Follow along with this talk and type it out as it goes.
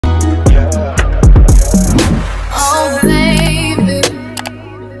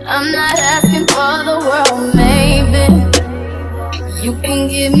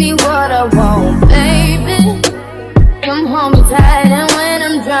give me what I want, baby. Come home tired, and when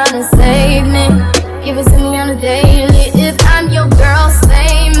I'm trying to save me, give it to me on a daily. If I'm your girl,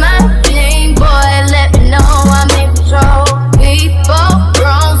 say my name, boy, let me know I'm in control. We both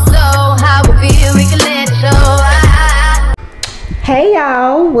grown, so how we feel, we can let it show. Hey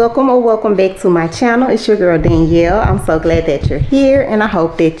y'all, welcome back to my channel. It's your girl Danielle. I'm so glad that you're here, and I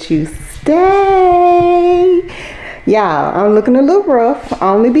hope that you stay. Y'all, I'm looking a little rough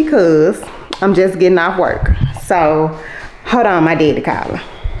only because I'm just getting off work. So hold on, my daddy calling.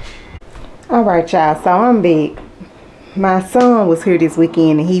 All right, y'all, so I'm back. My son was here this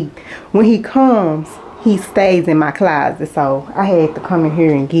weekend, and when he comes, he stays in my closet. So I had to come in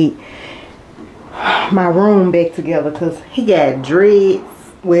here and get my room back together because he got dreads.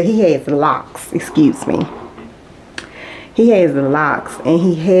 Well, he has locks, excuse me. He has the locks, and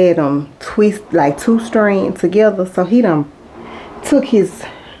he had them twist like 2 strands together. So he done took it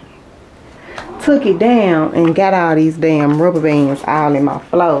down and got all these damn rubber bands all in my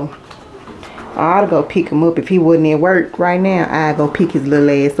floor. I ought to go pick him up. If he wasn't at work right now, I'd go pick his little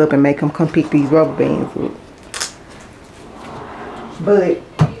ass up and make him come pick these rubber bands up. But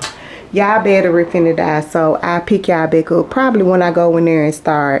y'all battery finna die, so I'll pick y'all back up probably when I go in there and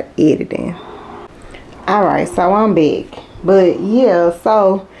start editing. Alright, so I'm back. But yeah,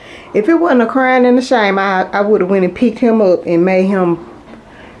 so if it wasn't a crying and a shame, I would have went and picked him up and made him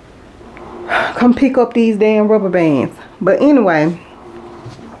come pick up these damn rubber bands. But anyway,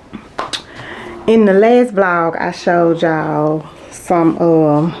 in the last vlog I showed y'all some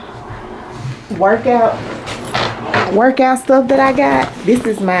workout stuff that I got. This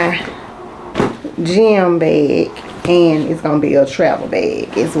is my gym bag, and it's gonna be a travel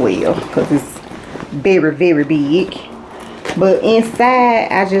bag as well because it's very, very big. But inside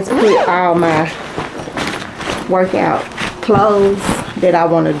I just put all my workout clothes that I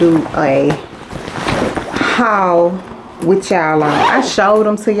want to do a haul with y'all on. I showed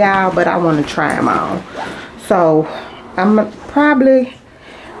them to y'all, but I want to try them on. So I'm probably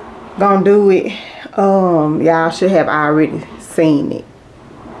gonna do it. Y'all should have already seen it,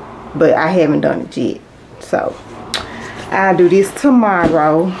 but I haven't done it yet. So I'll do this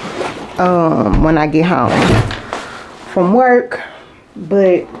tomorrow when I get home from work.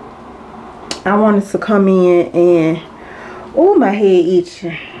 But I wanted to come in and, oh, my head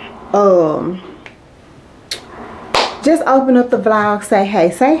itching. Just open up the vlog, say hey,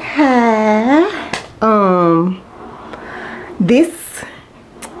 say hi.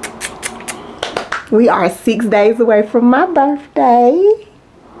 We are 6 days away from my birthday.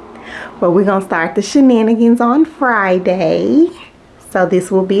 But we're gonna start the shenanigans on Friday. So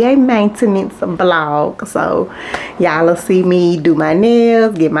this will be a maintenance vlog. So y'all will see me do my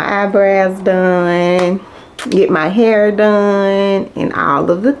nails, get my eyebrows done, get my hair done, and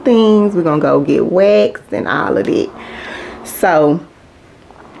all of the things. We're gonna go get waxed and all of that. So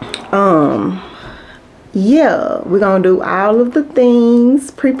yeah, we're gonna do all of the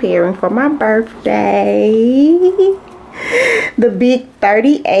things preparing for my birthday, the big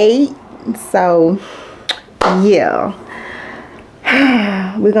 38. So yeah,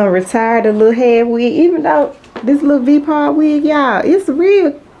 we're gonna retire the little hair wig. Even though this little V-part wig, y'all, it's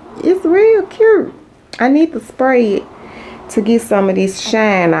real cute. I need to spray it to get some of this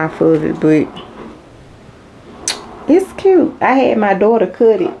shine off of it, but it's cute. I had my daughter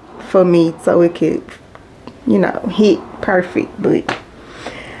cut it for me so it could, you know, hit perfect. But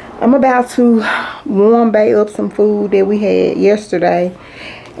I'm about to warm bake up some food that we had yesterday,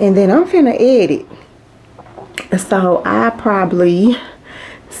 and then I'm finna edit. So I probably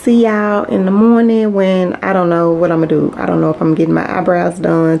see y'all in the morning when I don't know what I'm gonna do. I don't know if I'm getting my eyebrows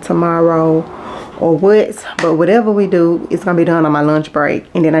done tomorrow or what, but whatever we do, it's gonna be done on my lunch break.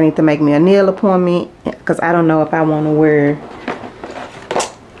 And then I need to make me a nail appointment because I don't know if I want to wear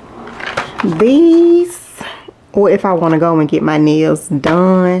these or if I want to go and get my nails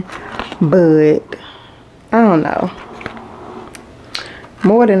done. But I don't know.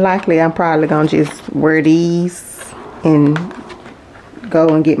 More than likely I'm probably gonna just wear these and go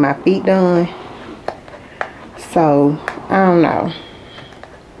and get my feet done. So I don't know,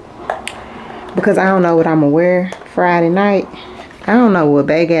 because I don't know what I'm gonna wear Friday night. I don't know what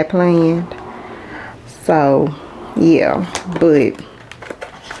they got planned. So yeah, but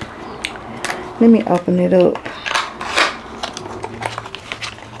let me open it up.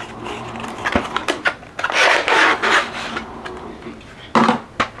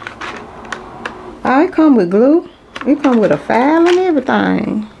 Oh, it come with glue. It come with a file and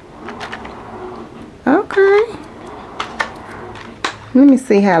everything. Okay. Let me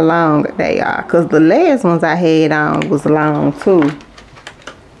see how long they are, because the last ones I had on was long too.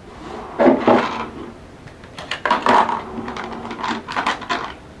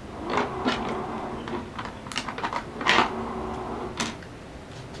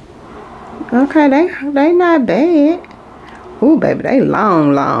 Okay, they not bad. Ooh, baby, they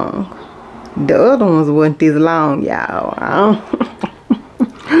long. The other ones wasn't this long, y'all.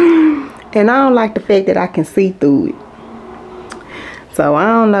 And I don't like the fact that I can see through it. So I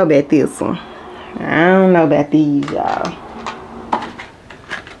don't know about this one. I don't know about these, y'all.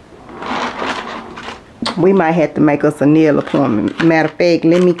 We might have to make us a nail appointment. Matter of fact,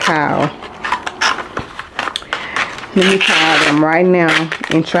 let me call them right now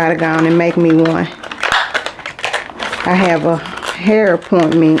and try to go on and make me one. I have a hair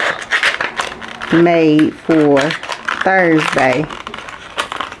appointment made for Thursday.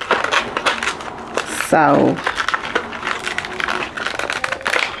 So,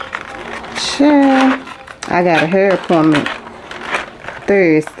 I got a hair appointment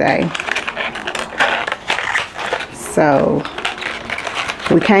Thursday. So,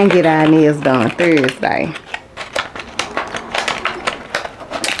 we can't get our nails done Thursday.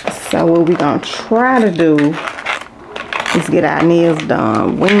 So, what we gonna try to do is get our nails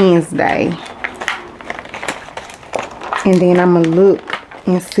done Wednesday. And then I'm gonna look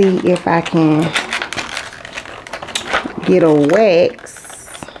and see if I can get a wax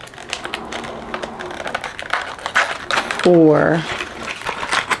for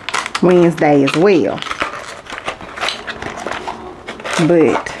Wednesday as well.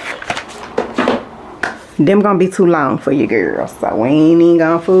 But them gonna be too long for you girls, so we ain't even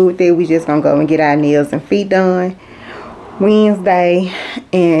gonna fool with that. We just gonna go and get our nails and feet done Wednesday,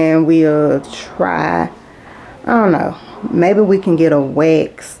 and we'll try, I don't know, maybe we can get a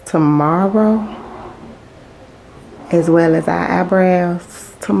wax tomorrow as well as our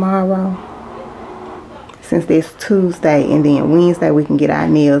eyebrows tomorrow, since it's Tuesday. And then Wednesday we can get our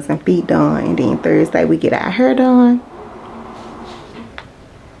nails and feet done, and then Thursday we get our hair done.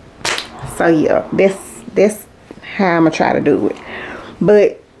 So yeah, that's how I'm gonna try to do it.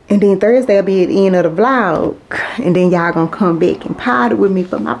 And then Thursday will be at the end of the vlog, and then y'all gonna come back and party with me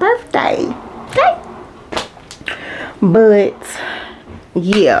for my birthday, okay? But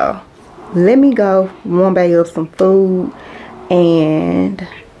yeah, let me go warm back up some food and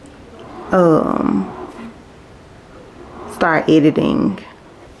start editing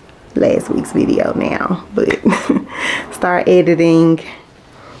last week's video now. But start editing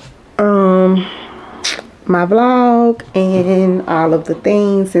my vlog and all of the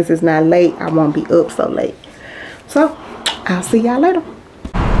things. Since it's not late, I won't be up so late. So I'll see y'all later.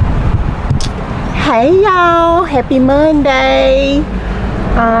 Hey y'all, happy Monday.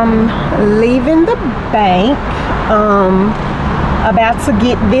 Leaving the bank, about to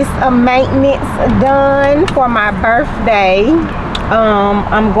get this maintenance done for my birthday.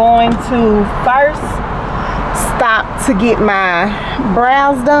 I'm going to first stop to get my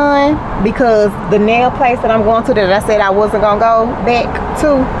brows done, because the nail place that I'm going to, that I said I wasn't gonna go back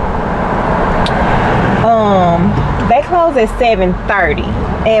to, they close at 7:30,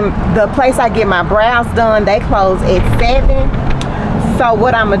 and the place I get my brows done, they close at 7. So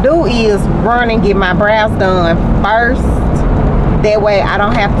what I'm gonna do is run and get my brows done first. That way I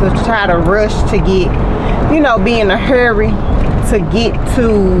don't have to try to rush to get, you know, be in a hurry to get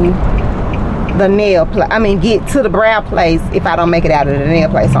to the nail place. I mean, get to the brow place if I don't make it out of the nail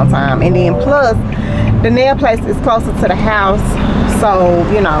place on time. And then plus, the nail place is closer to the house, so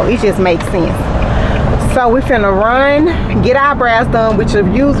you know, it just makes sense. So we finna run, get our brows done, which will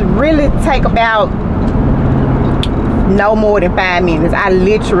really take about no more than 5 minutes. I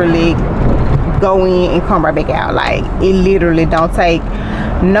literally go in and come right back out. Like, it literally don't take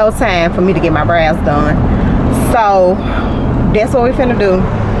no time for me to get my brows done. So that's what we finna do.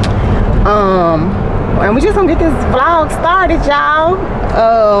 And we just gonna get this vlog started, y'all.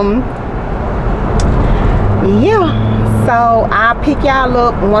 Yeah, so I'll pick y'all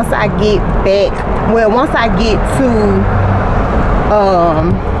up once I get back. Well, once I get to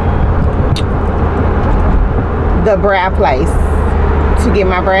the brow place to get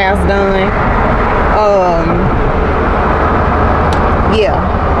my brows done. Yeah,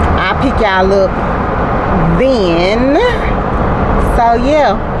 I'll pick y'all up then. So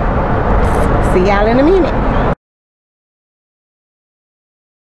yeah, see y'all in a minute.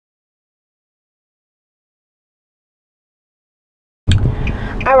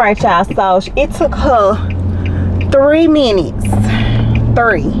 All right, y'all, so it took her 3 minutes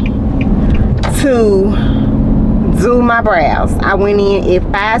to do my brows. I went in at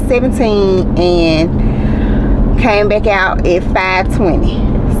 5:17 and came back out at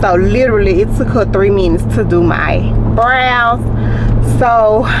 5:20. So literally it took her 3 minutes to do my brows.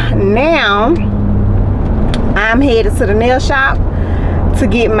 So now I'm headed to the nail shop to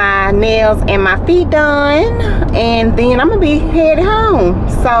get my nails and my feet done, and then I'm gonna be headed home.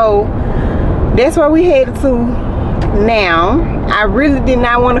 So that's where we headed to now. I really did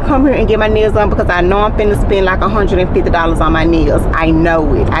not want to come here and get my nails done because I know I'm finna spend like $150 on my nails. I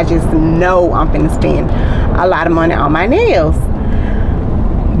know it. I just know I'm finna spend a lot of money on my nails.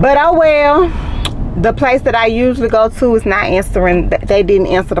 But oh well. The place that I usually go to is not answering. They didn't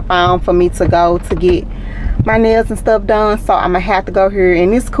answer the phone for me to go to get my nails and stuff done, so I'm gonna have to go here,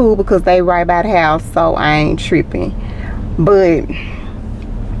 and it's cool because they right by the house, so I ain't tripping. But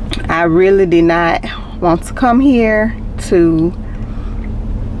I really did not want to come here to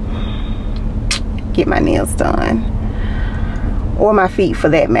get my nails done, or my feet for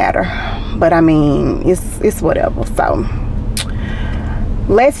that matter. But I mean, it's whatever. So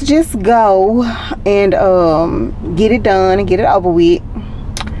let's just go and get it done and get it over with.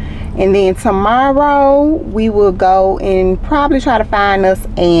 And then tomorrow we will go and probably try to find us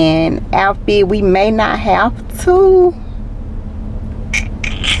an outfit. We may not have to,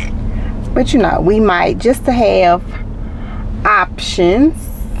 but you know, we might, just to have options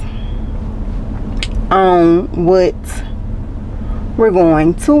on what we're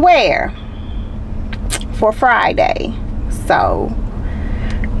going to wear for Friday. So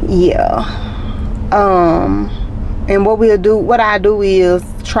yeah, and what I do is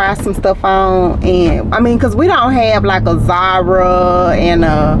try some stuff on, and I mean, because we don't have like a Zara and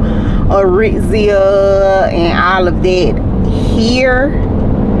a Aritzia and all of that here.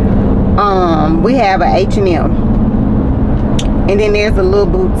 We have a H&M, and then there's a little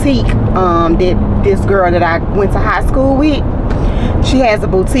boutique that this girl that I went to high school with, she has a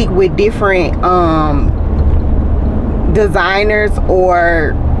boutique with different designers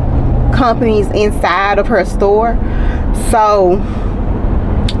or companies inside of her store. So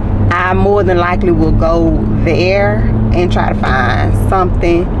I more than likely will go there and try to find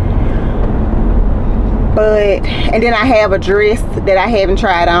something. But and then I have a dress that I haven't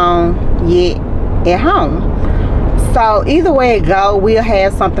tried on yet at home. So either way it go, we'll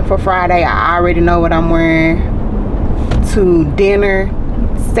have something for Friday. I already know what I'm wearing to dinner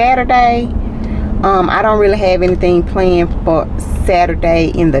Saturday. I don't really have anything planned for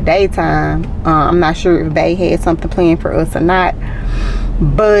Saturday in the daytime. I'm not sure if they had something planned for us or not,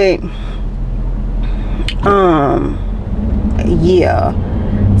 but yeah,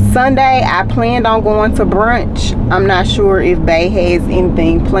 Sunday I planned on going to brunch. I'm not sure if Bay has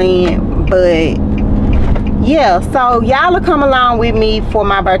anything planned, but yeah, so y'all will come along with me for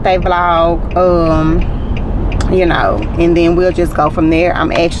my birthday vlog, you know, and then we'll just go from there.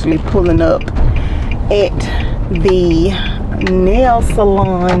 I'm actually pulling up at the nail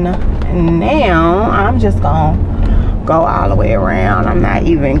salon now. I'm just gonna go all the way around. I'm not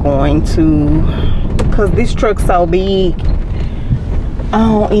even going to, because this truck's so big, I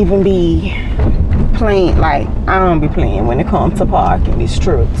don't even be playing, like I don't be playing when it comes to parking this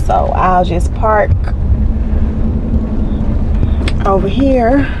truck. So I'll just park over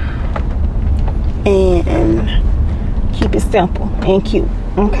here and keep it simple and cute.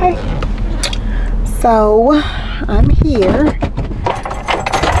 Okay, so I'm here.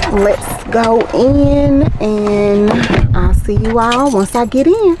 Let's go in and I'll see you all once I get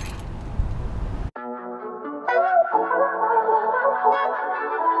in.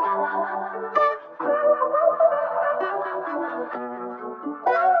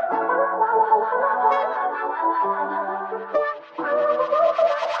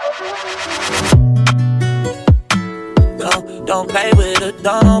 Don't play with it,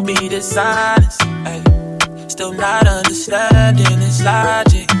 don't be dishonest. Ay. Still not understanding this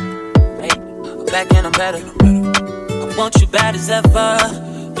logic. Ay. Back and I'm better. I want you bad as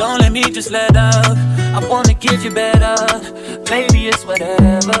ever. Don't let me just let up. I wanna give you better. Baby, it's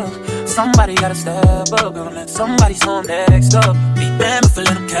whatever. Somebody gotta step up. Gonna let somebody's home next up. Be damned if I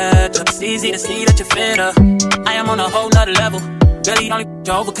let them catch up. It's easy to see that you're fitter. I am on a whole nother level. Girl, you only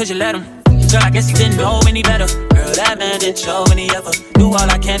you over cause you let him. Girl, I guess you didn't know any better. Girl, that man didn't show any effort. Do all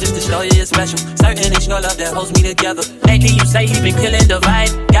I can just to show you you're special. Certain it's your love that holds me together. Lately you say he been killing the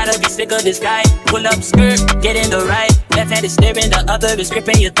vibe. Gotta be sick of this guy. Pull up skirt, get in the right. Left hand is staring, the other is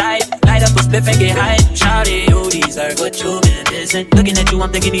gripping your thigh. Light up a spliff and get high. Shawty, you deserve what you've been missing. Looking at you,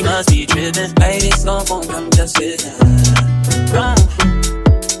 I'm thinking he must be tripping. Baby, slow phone, come just listen.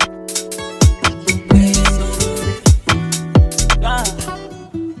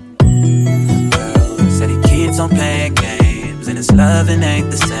 On playing games and it's loving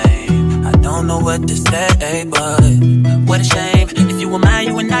ain't the same. I don't know what to say, but what a shame. If you were mine,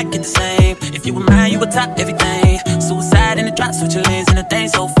 you would not get the same. If you were mine, you would top everything. Suicide in the drop, switching lanes in the thing.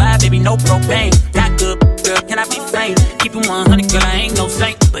 So fly, baby, no propane. Got good, girl, can I be framed? Keep it 100, girl, I ain't no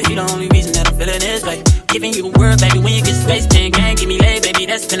saint, but he the only reason that I'm feeling this way. Giving you a word, baby, when you get space, then gang, give me lay, baby,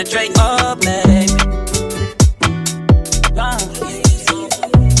 that's penetrate. Oh, baby.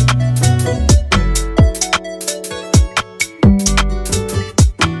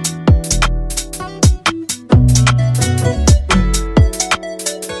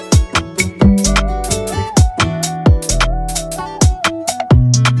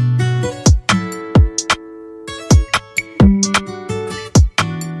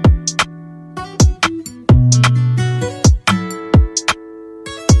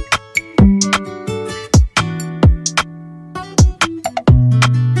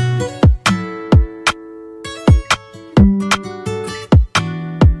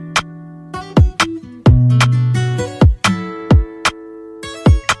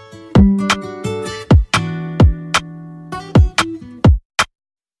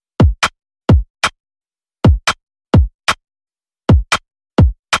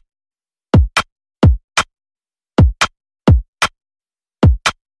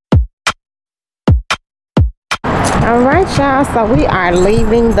 Alright y'all, so we are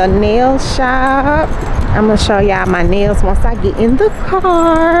leaving the nail shop. I'm gonna show y'all my nails once I get in the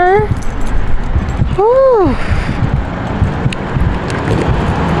car. Whew.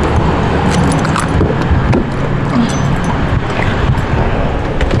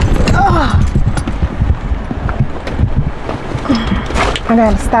 I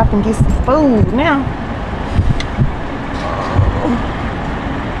gotta stop and get some food now.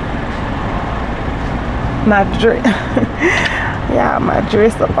 My dress, yeah, my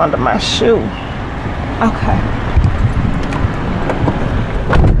dress up under my shoe. Okay,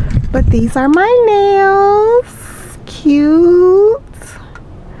 but these are my nails. Cute.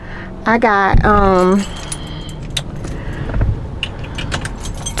 I got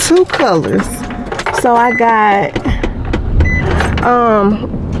two colors. So I got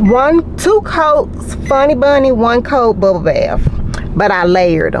two coats Funny Bunny, one coat Bubble Bath, but I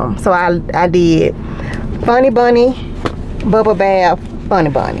layered them. So I did Funny Bunny, Bubble Bath,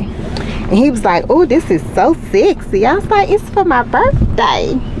 Funny Bunny. And he was like, oh, this is so sexy. I was like, it's for my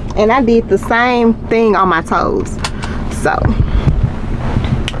birthday. And I did the same thing on my toes. So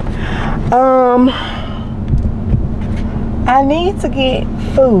I need to get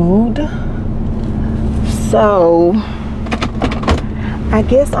food. So I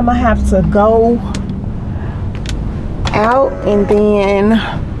guess I'm gonna have to go out and then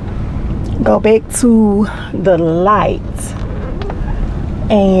go back to the light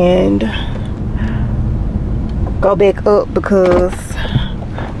and go back up because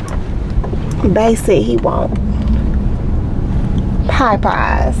they said he won't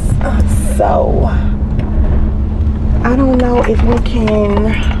Popeyes. So I don't know if we can.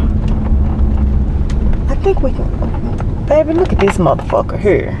 I think we can. Baby, look at this motherfucker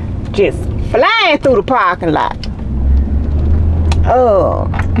here, just flying through the parking lot. Oh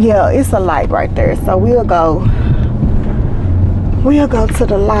yeah, it's a light right there, so we'll go to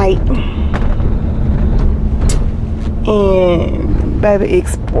the light. And baby,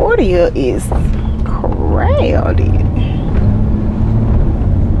 Exportia is crowded.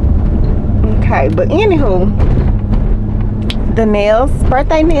 Okay, but anywho, the nails,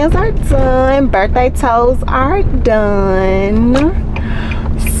 birthday nails are done, birthday toes are done.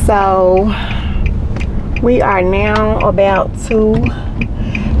 So we are now about to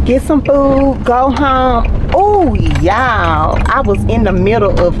get some food, go home. Oh y'all, I was in the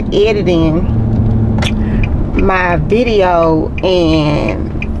middle of editing my video and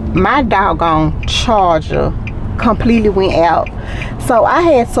my doggone charger completely went out. So I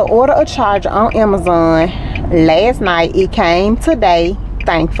had to order a charger on Amazon last night. It came today,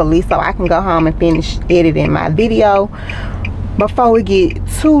 thankfully, so I can go home and finish editing my video before we get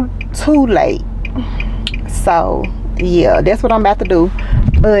too late. So yeah, that's what I'm about to do.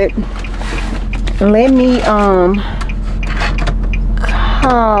 But let me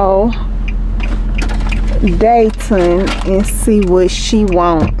call Dayton and see what she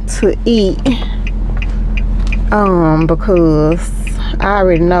wants to eat, because I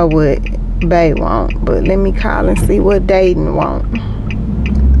already know what Bae want, but let me call and see what Dayton want.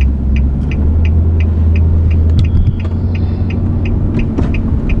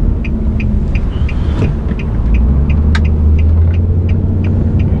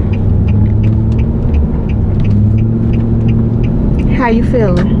 How you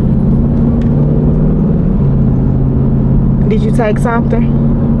feeling? Did you take something?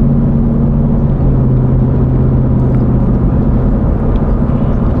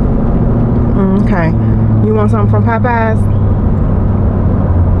 Okay. You want something from Popeyes?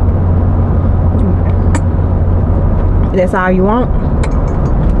 That's all you want?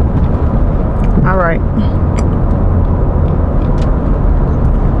 All right.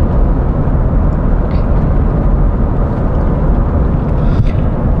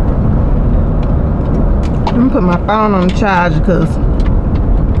 I'm gonna put my phone on the charger because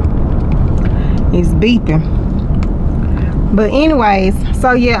it's beeping. But anyways,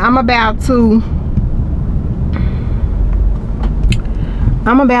 so yeah, I'm about to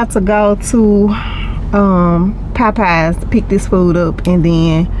go to Popeyes to pick this food up and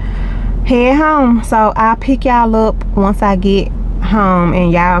then head home. So I'll pick y'all up once I get home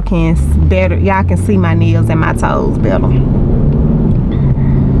and y'all can see my nails and my toes better.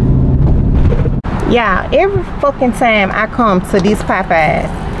 Yeah, every fucking time I come to this Popeyes,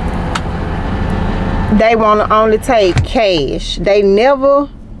 they want to only take cash. They never,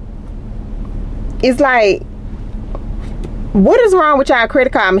 it's like, what is wrong with y'all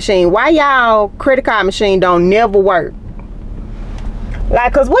credit card machine? Why y'all credit card machine don't never work?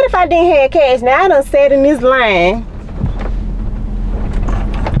 Like, cause what if I didn't have cash? Now I done sat in this line.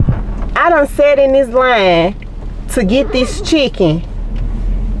 To get this chicken.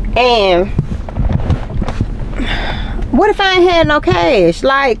 And what if I ain't had no cash?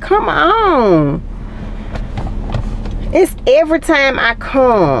 Like, come on. It's every time I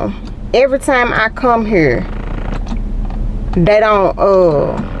come here, they don't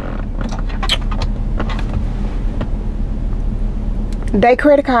they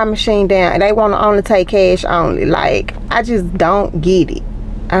credit card machine down and they want to only take cash only. Like, I just don't get it.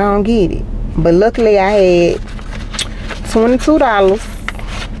 I don't get it. But luckily I had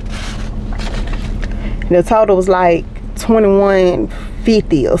 $22. The total was like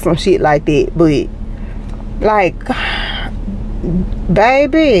 $21.50 or some shit like that. But like,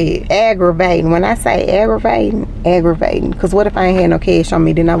 baby, aggravating. When I say aggravating, because what if I ain't had no cash on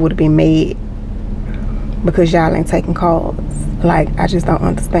me? Then I would have been mad because y'all ain't taking cards. Like, I just don't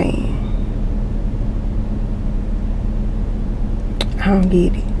understand. I don't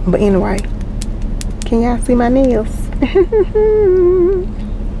get it. But anyway, can y'all see my nails?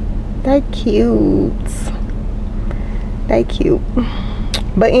 They cute. They cute.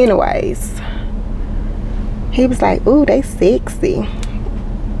 But anyways, he was like, ooh, they sexy.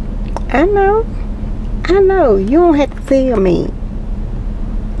 I know. You don't have to tell me.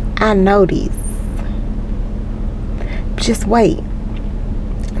 I know this. Just wait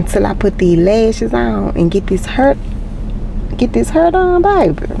until I put these lashes on and get this hurt on,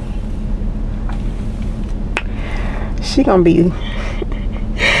 baby. She ain't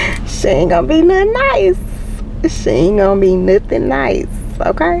gonna be nothing nice. She ain't gonna be nothing nice,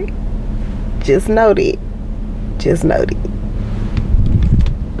 okay? Just know that.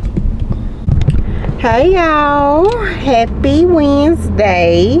 Hey y'all, happy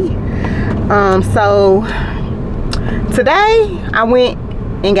Wednesday. So today I went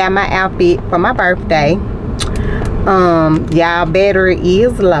and got my outfit for my birthday. Y'all battery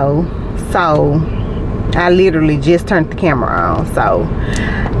is low, so I literally just turned the camera on, so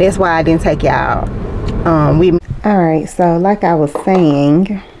that's why I didn't take y'all with me. All right, so like I was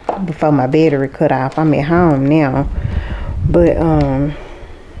saying before my battery cut off, I'm at home now, but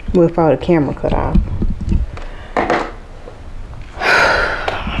before the camera cut off,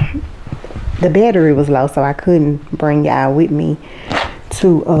 the battery was low, so I couldn't bring y'all with me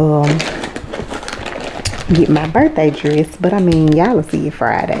to get my birthday dress. But I mean, y'all will see it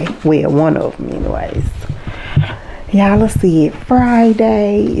Friday. Well, one of them anyways. Y'all will see it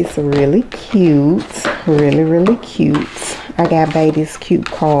Friday. It's really cute. Really cute. I got Baby's cute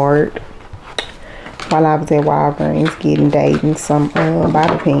card while I was at Walgreens getting dating some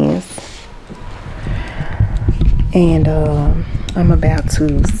bobby pins. And I'm about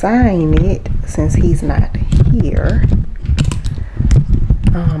to sign it since he's not here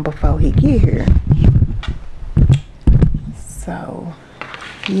before he get here. So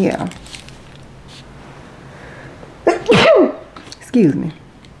yeah. Excuse me.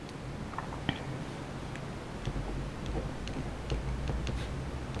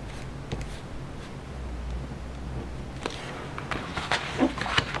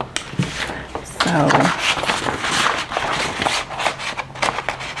 So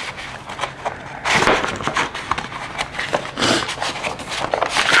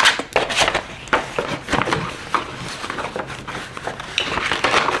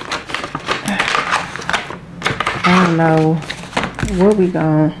I don't know what we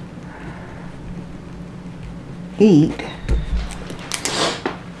gonna eat.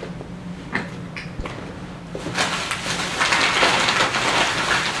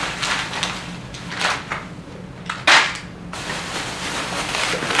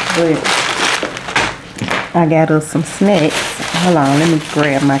 But I got us some snacks. Hold on, let me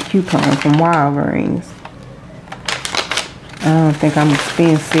grab my coupon from Walgreens. I don't think I'm gonna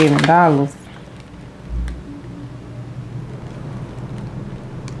spend $7.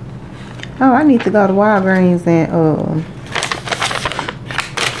 Oh, I need to go to Walgreens and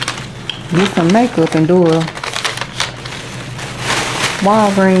get some makeup and do a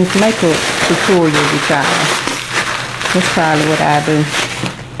Walgreens makeup tutorial with y'all. That's probably what I do.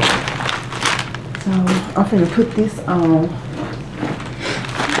 So I'm gonna put this on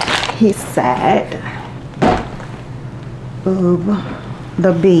his side of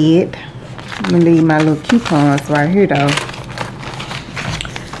the bed. I'm gonna leave my little coupons right here though,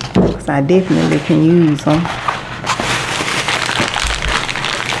 because I definitely can use them.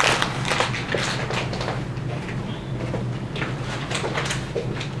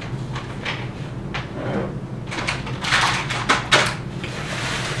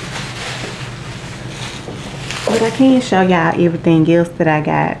 But I can show y'all everything else that I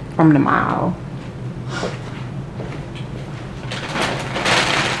got from the mall.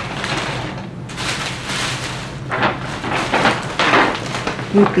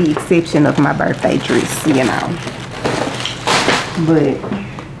 With the exception of my birthday dress, you know. But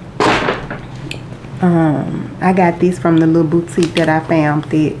I got this from the little boutique that I found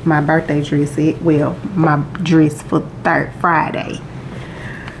that my birthday dress at. Well, my dress for Friday.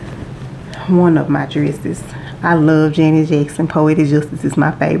 One of my dresses. I love Janet Jackson. Poetic Justice is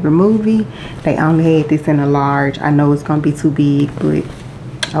my favorite movie. They only had this in a large. I know it's gonna be too big, but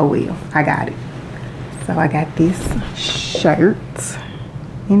oh well, I got it. So I got this shirt.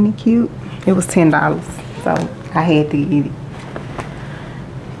 Isn't it cute? It was $10, so I had to get it.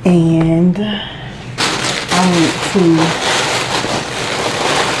 And I went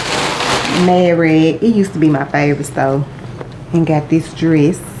to Marriott. It used to be my favorite store, and got this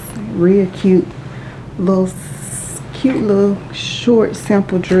dress. Real cute little short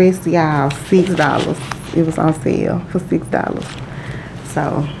simple dress, y'all. $6. It was on sale for $6.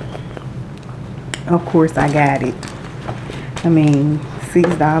 So of course I got it. I mean,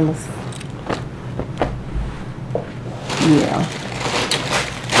 $6. Yeah.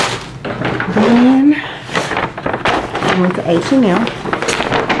 Then I went to H&M,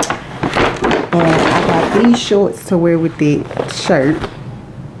 and I got these shorts to wear with the shirt.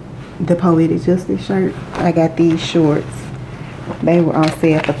 The Poetic Justice shirt. I got these shorts. They were on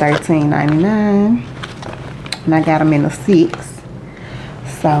sale for $13.99, and I got them in a 6,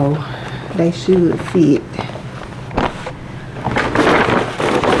 so they should fit.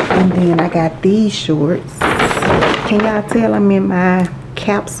 And then I got these shorts. Can y'all tell I'm in my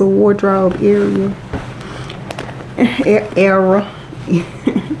capsule wardrobe area? Era.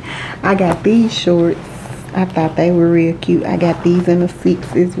 I got these shorts. I thought they were real cute. I got these in a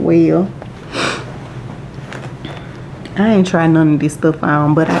 6 as well. I ain't trying none of this stuff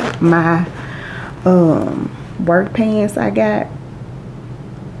on, but my work pants I got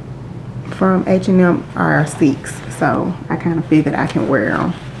from H&M are 6, so I kind of figured I can wear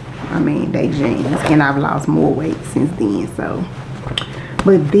them. I mean, they jeans, and I've lost more weight since then. So,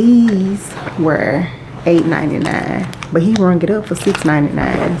 but these were $8.99, but he rung it up for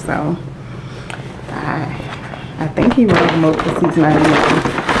 $6.99. So I think he rung them up for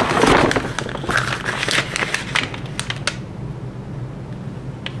 $6.99.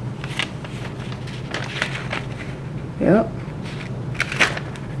 Yep,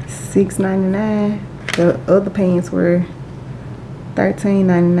 $6.99. The other pants were $13.99.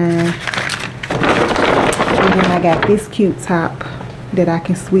 And then I got this cute top that I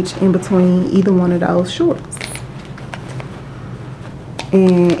can switch in between either one of those shorts.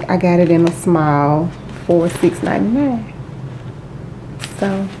 And I got it in a small for $6.99.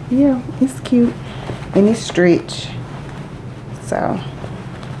 So yeah, it's cute and it's stretch. So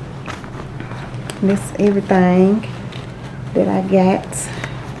that's everything that I got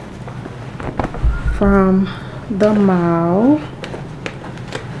from the mall,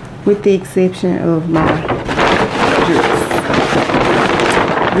 with the exception of my dress,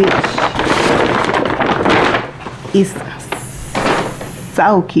 which is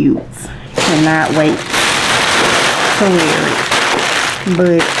so cute. Cannot wait to wear it.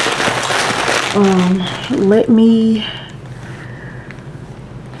 But let me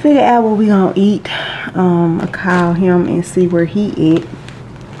figure out what we gonna eat. I call him and see where he at.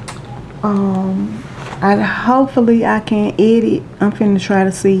 Hopefully I can edit. I'm finna try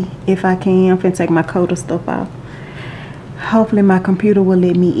to see if I can. I'm finna take my coat and stuff off. Hopefully my computer will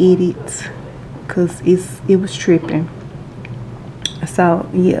let me edit, cause it was tripping. So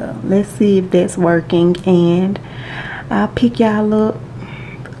yeah, let's see if that's working, and I'll pick y'all up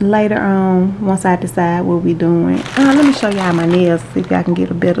later on, once I decide what we're doing. Let me show y'all my nails, see if y'all can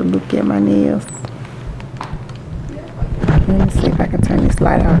get a better look at my nails. Let me see if I can turn this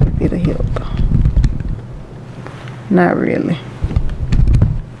light off, if it'll help. Not really.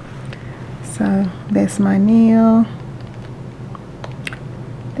 So that's my nail.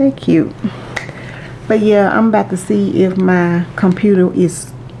 They're cute. But yeah, I'm about to see if my computer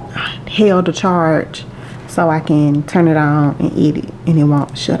is held to charge so I can turn it on and edit and it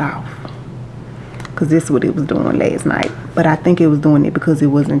won't shut off. Because this is what it was doing last night. But I think it was doing it because it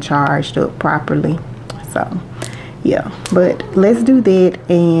wasn't charged up properly. So yeah, but let's do that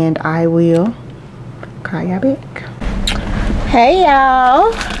and I will call y'all back. Hey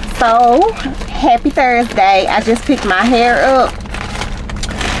y'all, so happy Thursday. I just picked my hair up.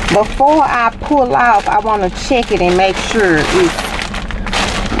 Before I pull off, I want to check it and make sure it's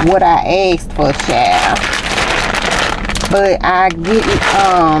what I asked for, child. But I get it,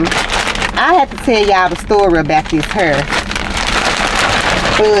 I have to tell y'all the story about this hair.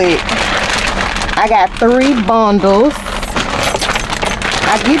 But I got 3 bundles.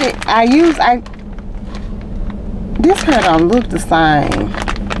 I get it, this hair don't look the same.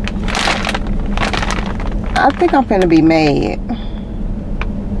 I think I'm finna be mad.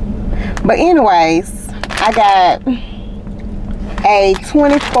 But anyways, I got a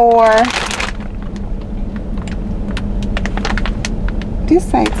 24. This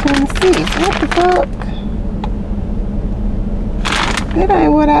say 26. What the fuck? That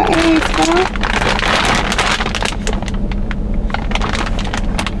ain't what I asked for.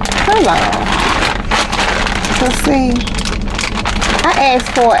 Hold on. Let's see. I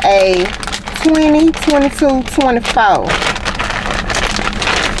asked for a 20, 22, 24.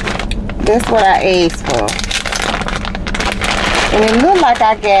 That's what I asked for. And it looked like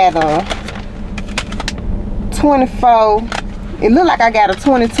I got a 24. It looked like I got a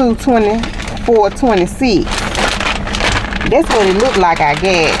 22, 24, 26. That's what it looked like I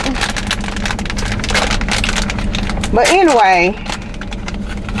got. But anyway.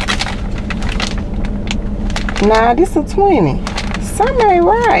 Nah, this is a 20. Something ain't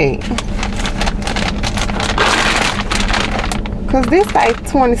right. Cause this say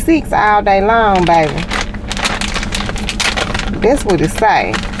 26 all day long, baby. That's what it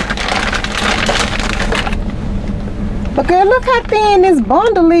say. But girl, look how thin this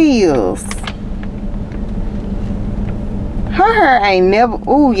bundle is. Her hair ain't never.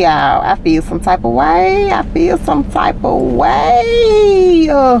 Ooh, y'all. I feel some type of way. I feel some type of way.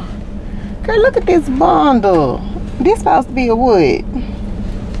 Girl, look at this bundle. This supposed to be a wood.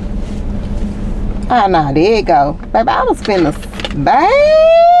 Oh, no, there you go. Baby, I was finna. Baby,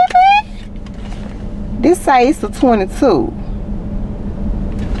 this say it's a 22.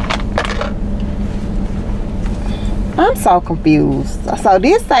 I'm so confused. So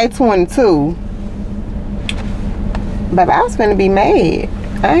this say 22. Baby, I was finna be mad.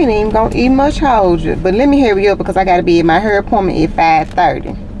 I ain't even gonna eat much, hold you. But let me hurry up because I gotta be at my hair appointment at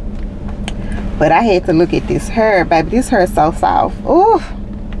 5:30. But I had to look at this hair, baby. This hair is so soft. Ooh,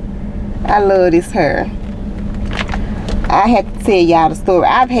 I love this hair. I have to tell y'all the story.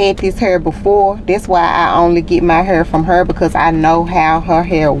 I've had this hair before. That's why I only get my hair from her, because I know how her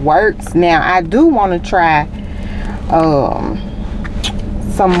hair works. Now I do want to try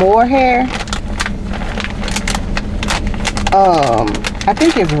some more hair. I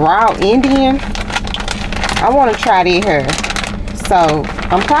think it's raw Indian. I want to try that hair. So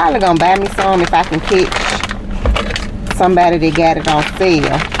I'm probably gonna buy me some if I can catch somebody that got it on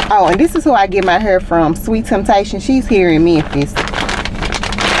sale. Oh, and this is who I get my hair from, Sweet Temptation. She's here in Memphis.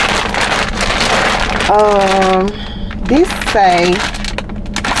 This say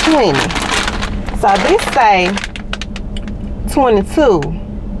 20. So this say 22.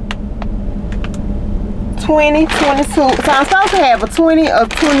 20, 22. So I'm supposed to have a 20, a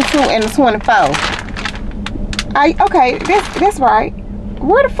 22, and a 24. Okay, that's right.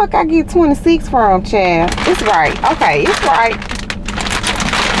 Where the fuck I get 26 from, child? It's right. Okay, it's right.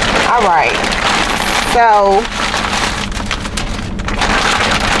 Alright. So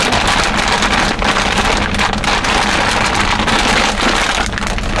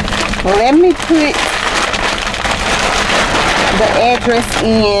let me put the address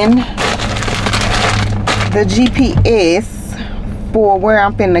in the GPS for where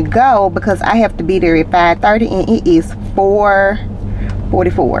I'm finna go, because I have to be there at 5:30 and it is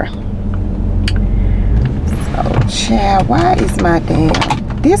 4:44. So child, why is my damn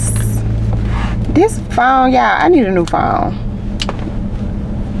this phone, y'all? I need a new phone.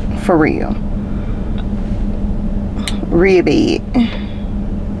 For real. Real bad.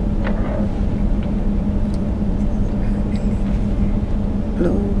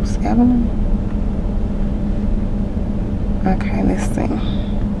 Blue. Rose Avenue. Okay, let's see.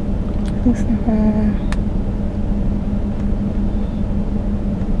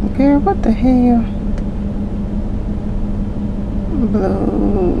 Girl, what the hell?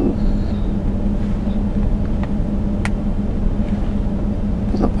 Blues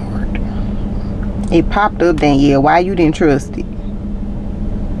Boulevard. It popped up then, yeah. Why you didn't trust it?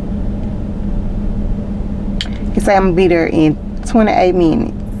 It say I'm gonna be there in 28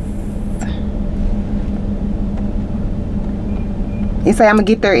 minutes. It say I'm gonna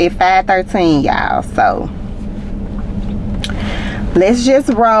get there at 5:13, y'all. So let's just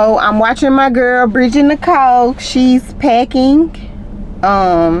roll. I'm watching my girl Bridget Nicole. She's packing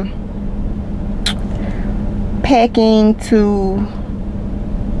to,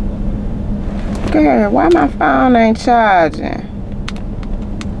 girl, why my phone ain't charging?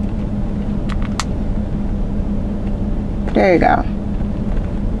 There you go.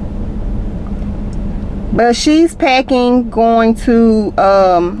 But she's packing, going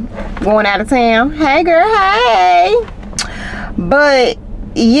out of town. Hey girl, hey. But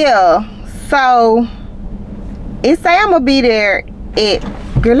yeah, so it say I'm gonna be there at,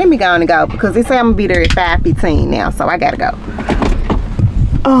 girl, let me go on and go, because it say I'm gonna be there at 5:15 now, so I gotta go.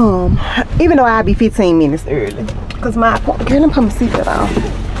 Even though I'll be 15 minutes early, because my appointment, girl, let me put my seatbelt on.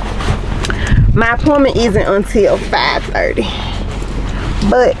 My appointment isn't until 5:30,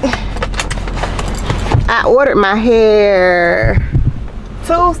 but I ordered my hair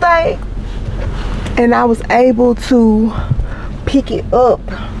Tuesday, and I was able to pick it up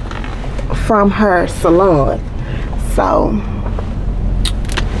from her salon. So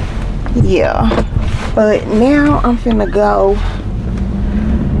yeah, but now I'm finna go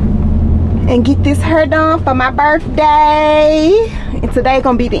and get this hair done for my birthday. And today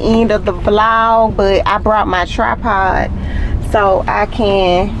gonna be the end of the vlog, but I brought my tripod so I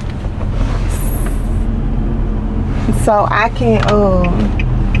can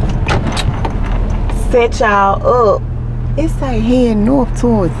set y'all up. It say head north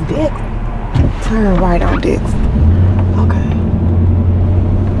towards Dexter. Turn right on Dexter. Okay.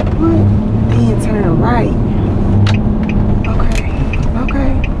 What? Then turn right.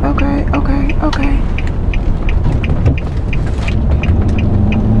 Okay.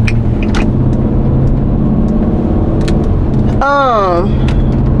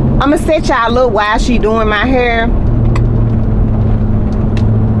 I'ma set y'all up while she doing my hair.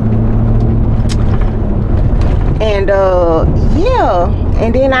 And yeah,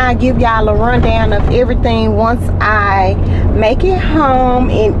 and then I'll give y'all a rundown of everything once I make it home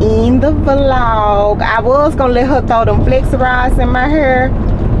and end the vlog. I was gonna let her throw them flexi rods in my hair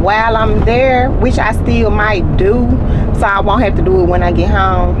while I'm there, which I still might do, so I won't have to do it when I get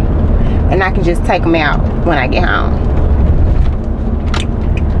home, and I can just take them out when I get home.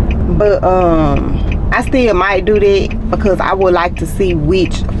 But I still might do that because I would like to see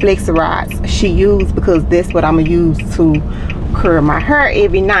which flexi rods she used, because that's what I'm gonna use to curl my hair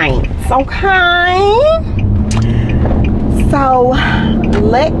every night. Okay, so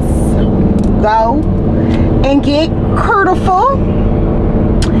let's go and get curlful.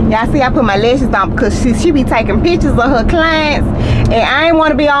 Y'all see I put my lashes on because she be taking pictures of her clients, and I ain't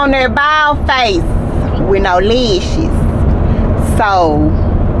want to be on there bald face with no lashes. So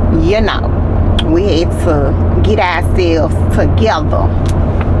you know, we had to get ourselves together.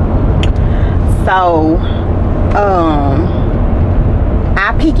 So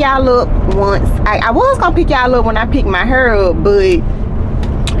I pick y'all up once. I was gonna pick y'all up when I picked my hair up, but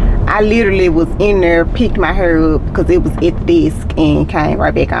I literally was in there, picked my hair up because it was at the desk, and came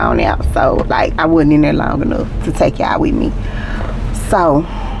right back on out. So like I wasn't in there long enough to take y'all with me. So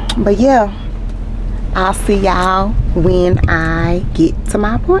but yeah, I'll see y'all when I get to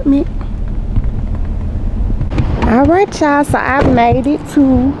my appointment. All right, y'all, so I've made it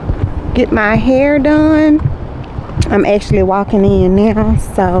to get my hair done. I'm actually walking in now,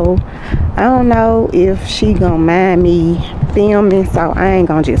 so I don't know if she gonna mind me filming, so I ain't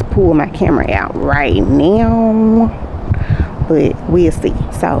gonna just pull my camera out right now, but we'll see.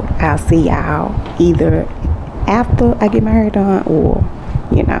 So I'll see y'all either after I get my hair done, or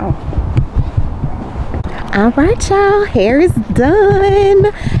you know. All right, y'all, hair is done.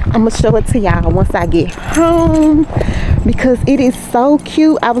 I'm gonna show it to y'all once I get home because it is so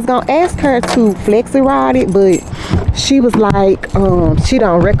cute. I was gonna ask her to flexi rod it, but she was like she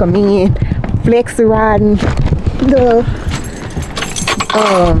don't recommend flexi rodding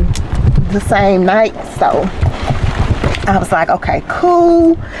the same night. So I was like, okay,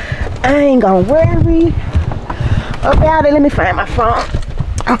 cool, I ain't gonna worry about it. Let me find my phone.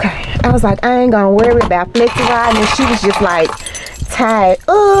 Okay, I was like, I ain't gonna worry about flexi riding, and she was just like, tied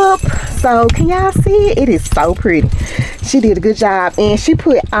up. So can y'all see it? It is so pretty. She did a good job, and she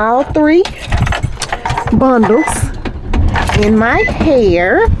put all 3 bundles in my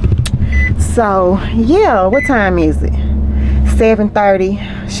hair. So yeah, what time is it? 7:30.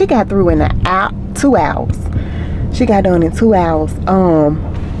 She got through in 2 hours. She got done in 2 hours.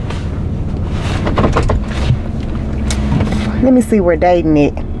 Let me see where dating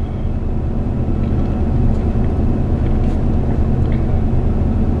it.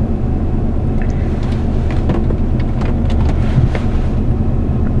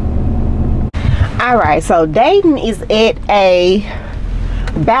 All right, so Dayton is at a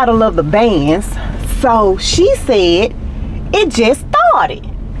battle of the bands. So she said it just started.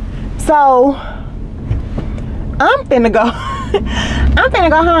 So I'm finna go. I'm finna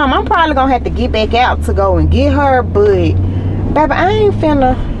go home. I'm probably gonna have to get back out to go and get her, but baby, I ain't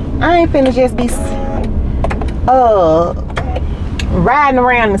finna just be riding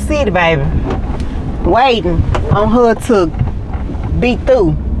around the city, baby, waiting on her to be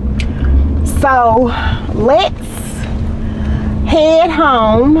through. So let's head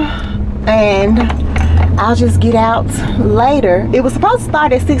home, and I'll just get out later. It was supposed to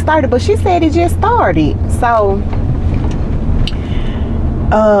start at 6:30, but she said it just started. So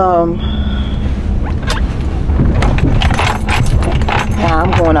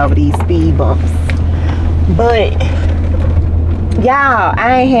I'm going over these speed bumps. But y'all,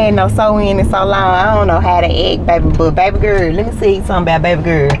 I ain't had no sew-in in so long. I don't know how to act, baby. But baby girl, let me see something about baby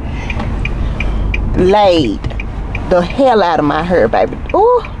girl. Laid the hell out of my hair, baby.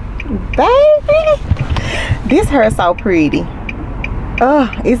 Oh, baby, this hair is so pretty. Oh,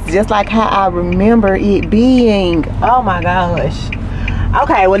 it's just like how I remember it being. Oh my gosh.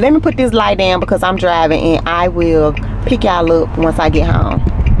 Okay, well, let me put this light down because I'm driving, and I will pick y'all up once I get home.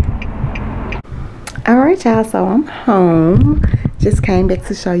 All right, y'all, so I'm home. Just came back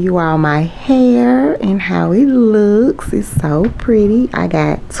to show you all my hair and how it looks. It's so pretty. I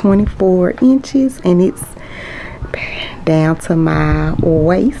got 24 inches, and it's down to my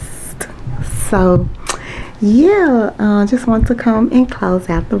waist. So yeah, just want to come and close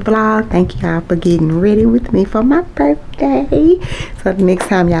out the vlog. Thank y'all for getting ready with me for my birthday. So the next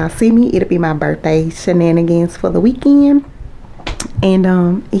time y'all see me, it'll be my birthday shenanigans for the weekend.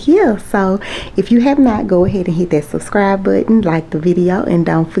 And yeah, so if you have not, go ahead and hit that subscribe button, like the video, and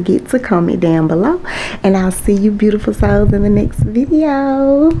don't forget to comment down below. And I'll see you beautiful souls in the next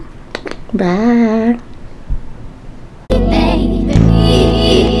video. Bye.